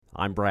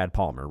I'm Brad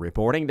Palmer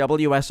reporting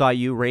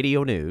WSIU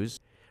Radio News.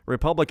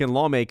 Republican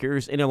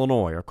lawmakers in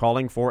Illinois are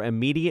calling for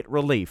immediate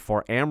relief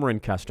for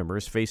Ameren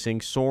customers facing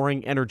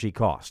soaring energy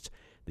costs.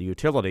 The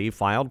utility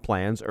filed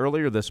plans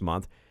earlier this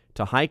month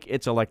to hike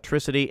its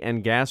electricity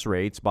and gas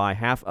rates by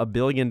 $500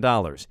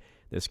 million.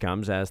 This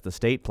comes as the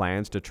state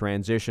plans to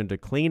transition to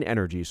clean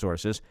energy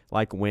sources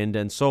like wind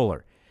and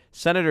solar.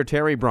 Senator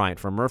Terry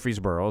Bryant from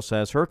Murfreesboro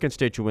says her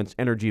constituents'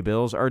 energy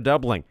bills are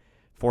doubling,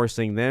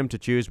 forcing them to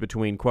choose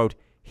between, quote,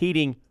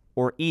 heating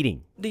or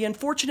eating. The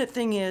unfortunate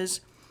thing is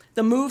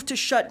the move to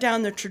shut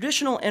down the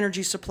traditional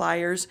energy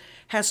suppliers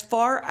has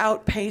far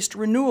outpaced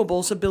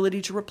renewables'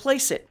 ability to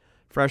replace it.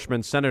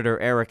 Freshman Senator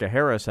Erica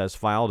Harris has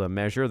filed a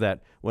measure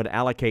that would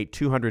allocate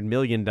 $200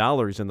 million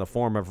in the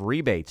form of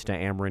rebates to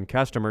Ameren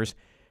customers.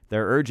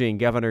 They're urging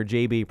Governor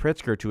J.B.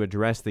 Pritzker to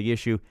address the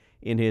issue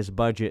in his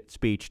budget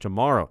speech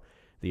tomorrow.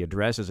 The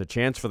address is a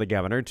chance for the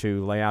governor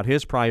to lay out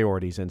his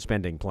priorities and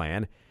spending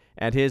plan.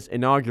 At his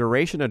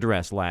inauguration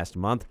address last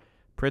month,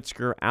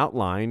 Pritzker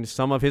outlined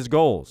some of his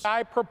goals.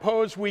 I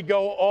propose we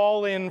go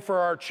all in for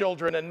our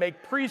children and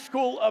make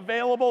preschool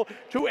available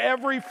to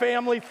every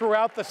family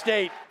throughout the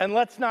state. And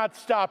let's not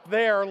stop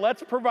there.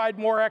 Let's provide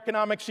more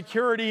economic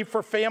security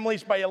for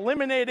families by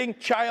eliminating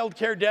child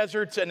care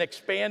deserts and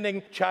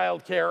expanding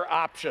child care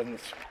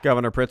options.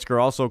 Governor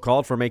Pritzker also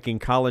called for making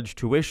college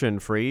tuition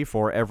free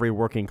for every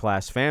working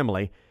class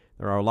family.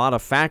 There are a lot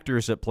of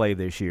factors at play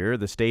this year.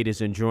 The state is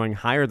enjoying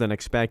higher than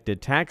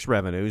expected tax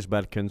revenues,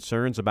 but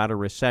concerns about a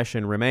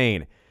recession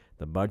remain.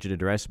 The budget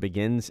address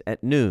begins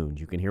at noon.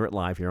 You can hear it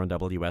live here on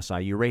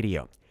WSIU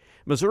Radio.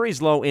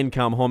 Missouri's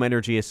Low-Income Home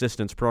Energy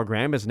Assistance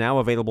Program is now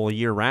available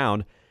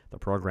year-round. The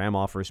program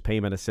offers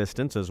payment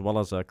assistance as well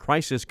as a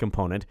crisis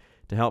component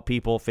to help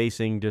people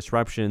facing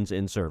disruptions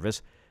in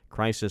service.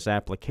 Crisis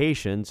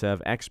applications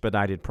have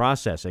expedited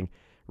processing.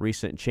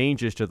 Recent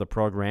changes to the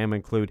program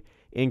include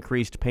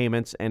increased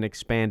payments and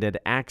expanded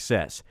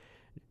access.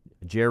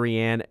 Jerry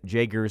Ann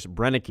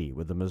Jagers-Brennicke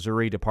with the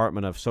Missouri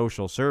Department of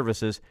Social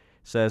Services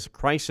says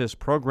crisis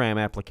program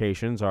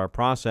applications are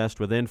processed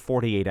within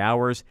 48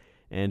 hours,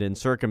 and in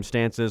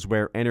circumstances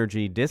where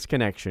energy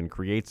disconnection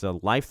creates a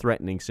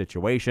life-threatening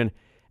situation,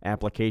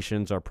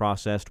 applications are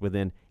processed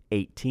within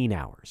 18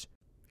 hours.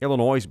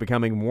 Illinois is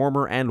becoming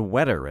warmer and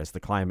wetter as the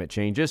climate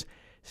changes.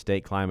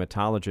 State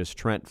climatologist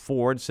Trent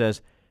Ford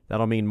says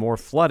that'll mean more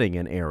flooding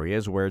in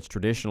areas where it's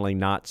traditionally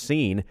not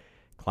seen.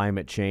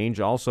 Climate change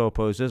also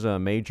poses a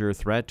major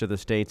threat to the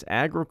state's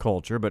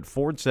agriculture, but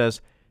Ford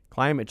says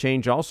climate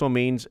change also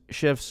means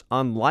shifts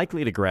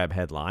unlikely to grab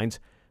headlines,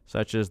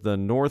 such as the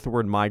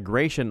northward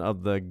migration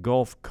of the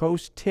Gulf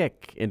Coast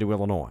tick into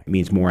Illinois. It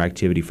means more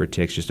activity for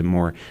ticks, just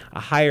a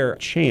higher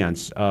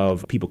chance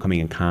of people coming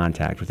in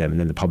contact with them, and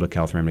then the public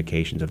health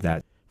ramifications of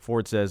that.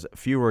 Ford says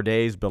fewer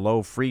days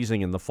below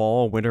freezing in the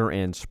fall, winter,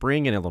 and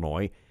spring in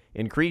Illinois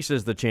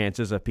increases the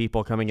chances of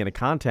people coming into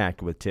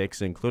contact with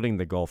ticks, including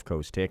the Gulf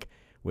Coast tick,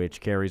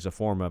 which carries a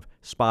form of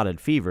spotted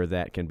fever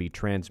that can be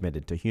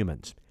transmitted to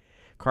humans.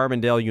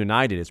 Carbondale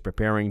United is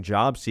preparing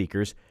job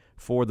seekers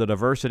for the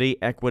Diversity,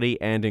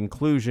 Equity, and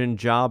Inclusion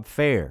Job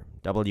Fair.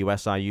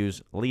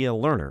 WSIU's Leah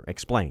Lerner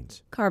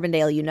explains.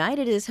 Carbondale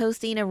United is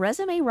hosting a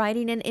resume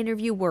writing and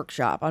interview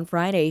workshop on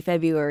Friday,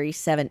 February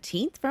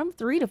 17th from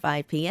 3 to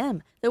 5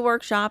 p.m. The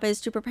workshop is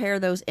to prepare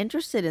those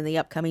interested in the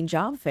upcoming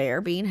job fair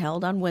being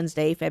held on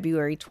Wednesday,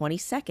 February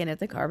 22nd at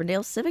the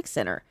Carbondale Civic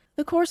Center.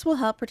 The course will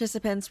help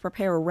participants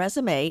prepare a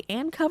resume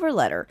and cover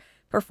letter,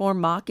 perform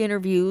mock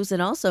interviews,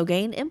 and also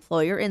gain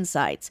employer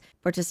insights.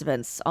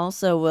 Participants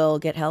also will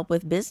get help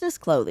with business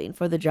clothing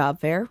for the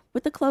job fair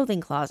with the Clothing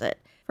Closet.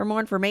 For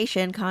more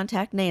information,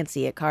 contact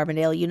Nancy at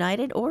Carbondale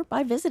United or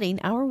by visiting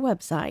our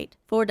website.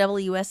 For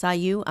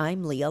WSIU,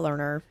 I'm Leah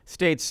Lerner.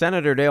 State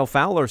Senator Dale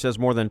Fowler says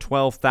more than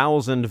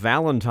 12,000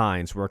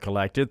 Valentines were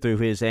collected through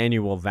his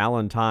annual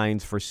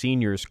Valentines for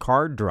Seniors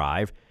card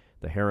drive.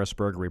 The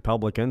Harrisburg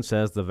Republican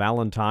says the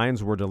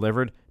Valentines were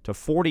delivered to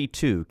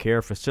 42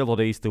 care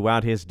facilities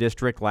throughout his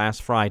district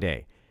last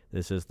Friday.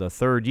 This is the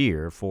third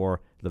year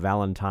for the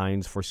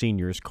Valentines for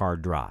Seniors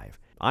card drive.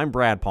 I'm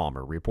Brad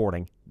Palmer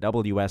reporting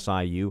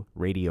WSIU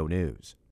Radio News.